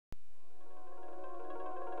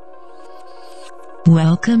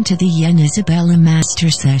Welcome to the YenisAbella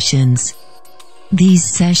Master Sessions. These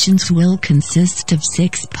sessions will consist of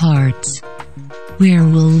 6 parts, where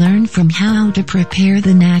we'll learn from how to prepare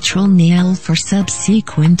the natural nail for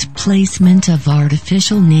subsequent placement of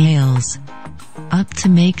artificial nails, up to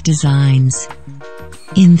make designs.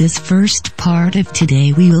 In this first part of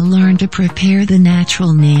today we will learn to prepare the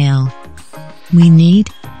natural nail. We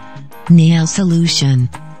need nail solution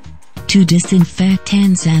to disinfect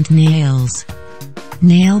hands and nails.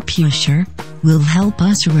 Nail pusher will help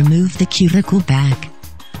us remove the cuticle back.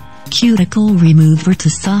 Cuticle remover to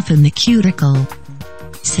soften the cuticle.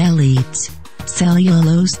 Celletes,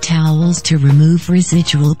 cellulose towels to remove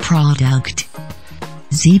residual product.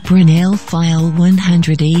 Zebra nail file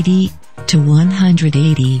 180 to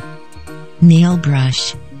 180. Nail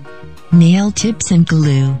brush. Nail tips and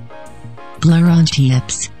glue. Blur on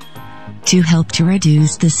tips to help to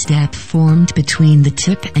reduce the step formed between the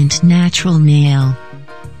tip and natural nail.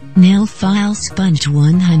 Nail file sponge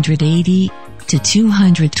 180 to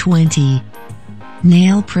 220.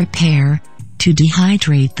 Nail prepare to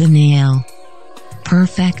dehydrate the nail.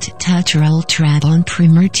 Perfect touch or ultra-bond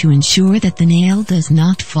primer to ensure that the nail does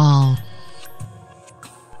not fall.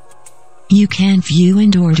 You can view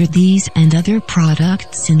and order these and other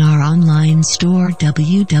products in our online store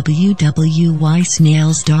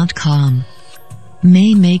www.YenisAbella.com.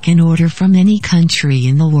 May make an order from any country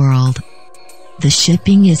in the world. The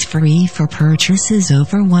shipping is free for purchases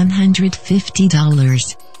over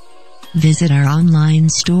 $150. Visit our online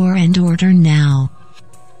store and order now.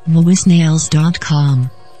 YenisAbella.com.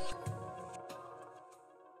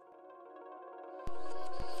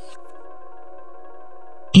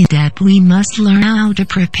 In that we must learn how to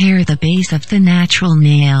prepare the base of the natural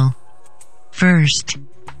nail. First,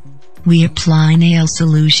 we apply nail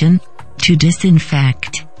solution to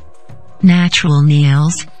disinfect natural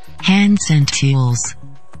nails, hands and tools.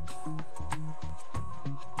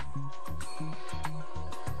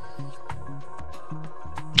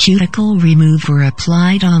 Cuticle remover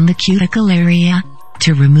applied on the cuticle area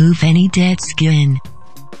to remove any dead skin,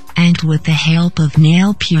 and with the help of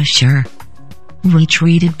nail pusher,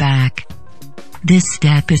 retreated back. This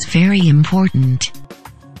step is very important.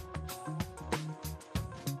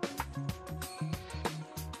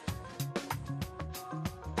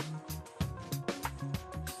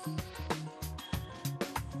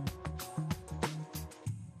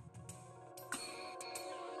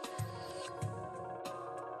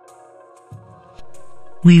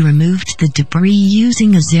 We removed the debris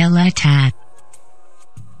using a Zella-Tat.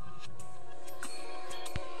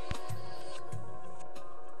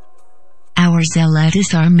 Our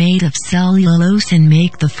Zella-Tats are made of cellulose and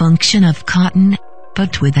make the function of cotton,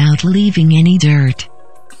 but without leaving any dirt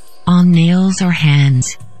on nails or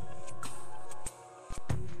hands.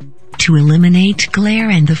 To eliminate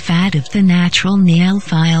glare and the fat of the natural nail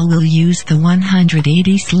file, we'll use the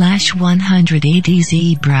 180/180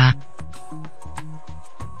 Zebra.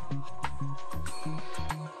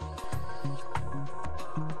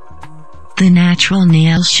 The natural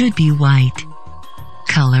nail should be white,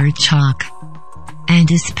 colored chalk, and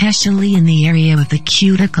especially in the area of the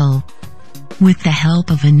cuticle. With the help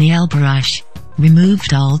of a nail brush,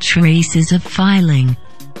 removed all traces of filing.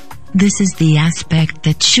 This is the aspect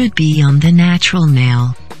that should be on the natural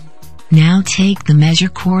nail. Now take the measure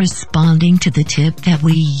corresponding to the tip that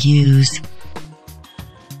we use.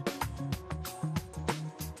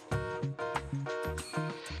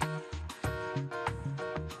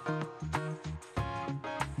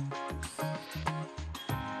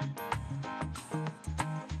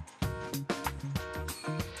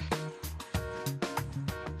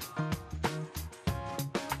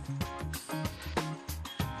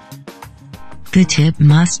 The tip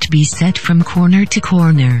must be set from corner to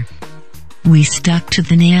corner. We stuck to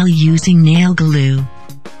the nail using nail glue.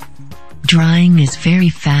 Drying is very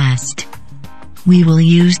fast. We will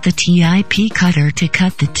use the tip cutter to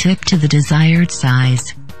cut the tip to the desired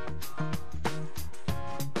size.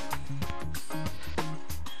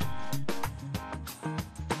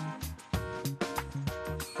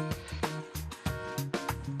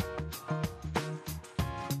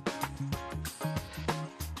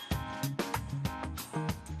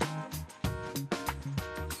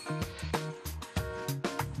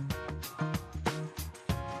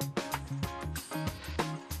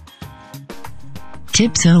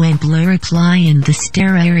 Tip sew and blur apply in the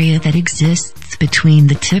stair area that exists between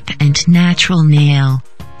the tip and natural nail.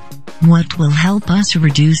 What will help us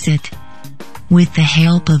reduce it? With the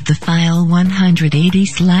help of the file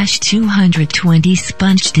 180/220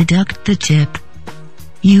 sponge, deduct the tip.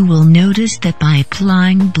 You will notice that by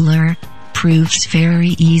applying blur, proves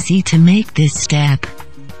very easy to make this step.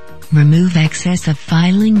 Remove excess of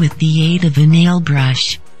filing with the aid of a nail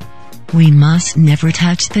brush. We must never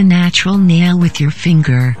touch the natural nail with your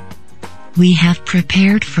finger. We have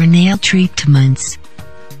prepared for nail treatments.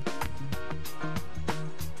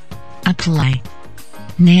 Apply.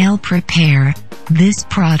 Nail Prepare. This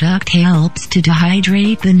product helps to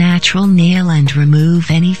dehydrate the natural nail and remove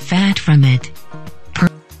any fat from it.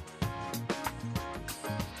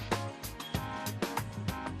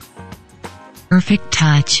 Perfect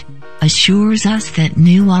touch. Assures us that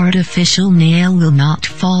new artificial nail will not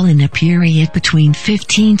fall in a period between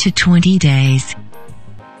 15 to 20 days.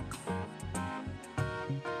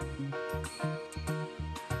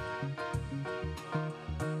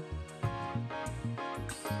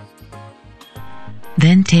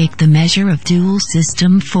 Then take the measure of dual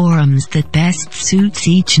system forms that best suits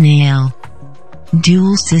each nail.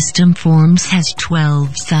 Dual system forms has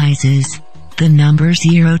 12 sizes, the number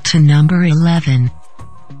 0 to number 11.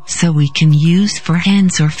 So we can use for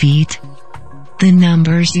hands or feet. The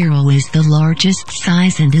number 0 is the largest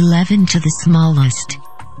size and 11 to the smallest.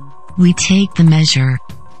 We take the measure.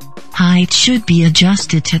 Height should be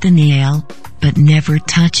adjusted to the nail, but never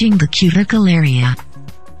touching the cuticle area,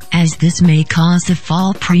 as this may cause a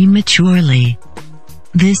fall prematurely.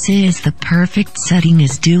 This is the perfect setting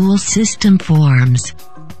as dual system forms.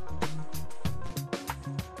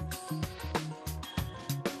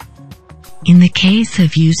 In the case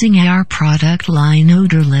of using our product line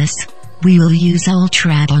odorless, we will use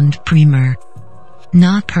Ultra Bond Primer.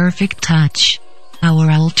 Not Perfect Touch. Our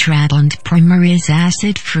Ultra Bond Primer is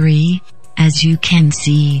acid-free, as you can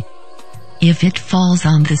see. If it falls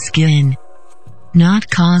on the skin, not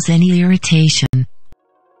cause any irritation.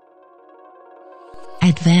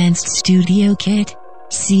 Advanced Studio Kit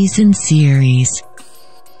Season Series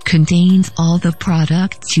contains all the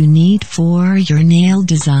products you need for your nail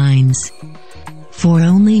designs. For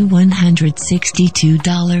only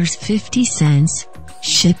 $162.50,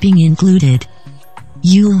 shipping included,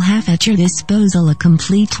 you'll have at your disposal a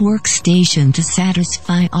complete workstation to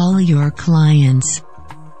satisfy all your clients.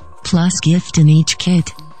 Plus gift in each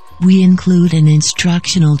kit, we include an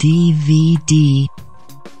instructional DVD,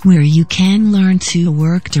 where you can learn to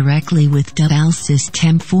work directly with dual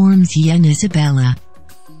system forms YenisAbella.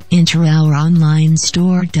 Enter our online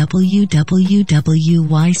store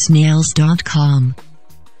www.YenisNails.com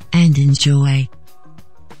and enjoy.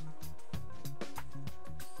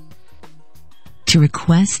 To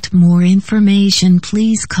request more information,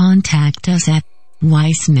 please contact us at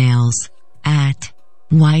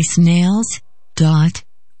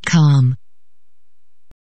YenisNails@YenisNails.com.